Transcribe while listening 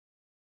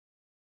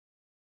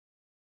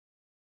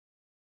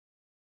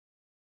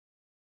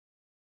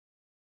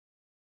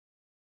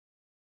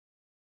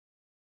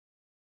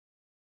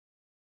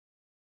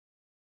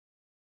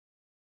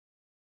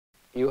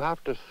you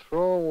have to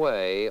throw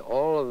away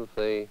all of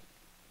the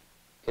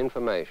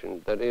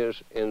information that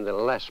is in the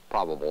less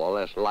probable or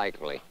less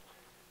likely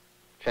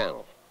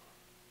channel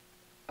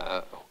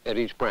at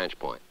each branch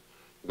point.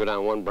 You go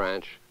down one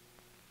branch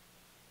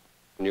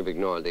and you've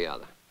ignored the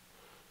other.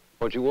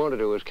 What you want to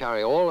do is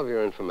carry all of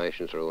your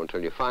information through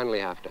until you finally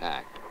have to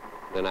act,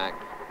 then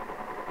act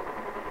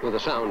with a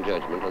sound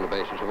judgment on the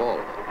basis of all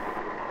of it.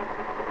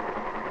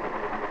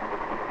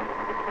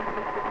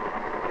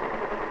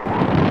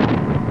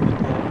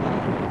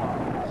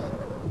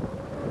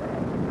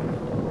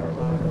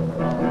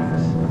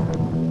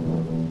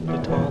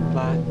 Little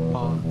black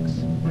box.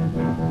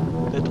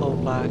 Little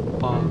black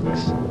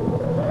box.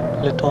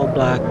 Little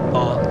black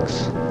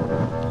box.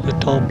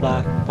 Little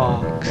black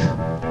box.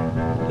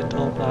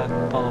 Little black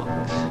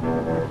box.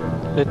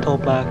 Little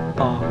black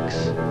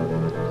box.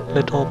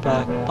 Little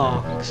black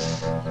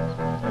box.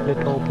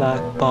 Little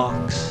black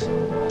box.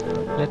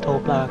 Little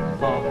black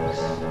box.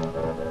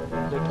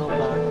 Little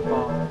black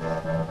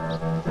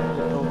box.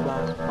 Little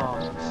black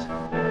box.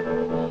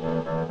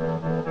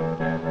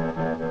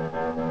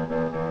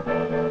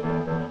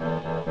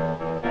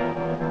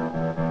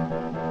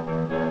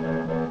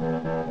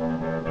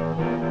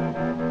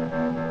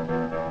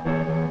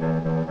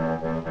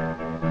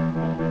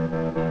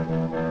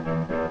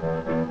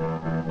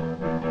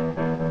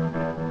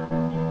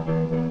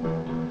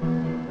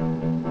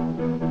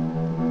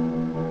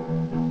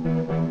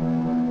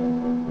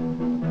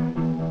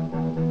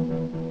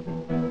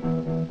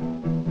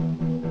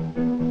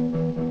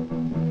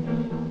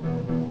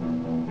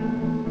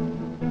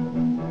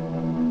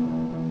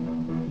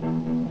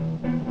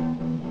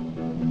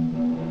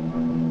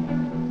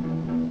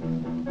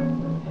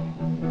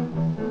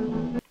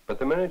 But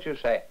the minute you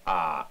say,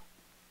 ah,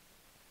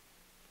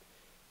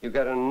 you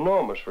get an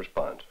enormous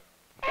response.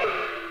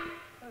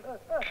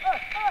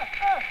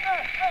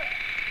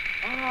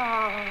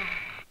 Ah.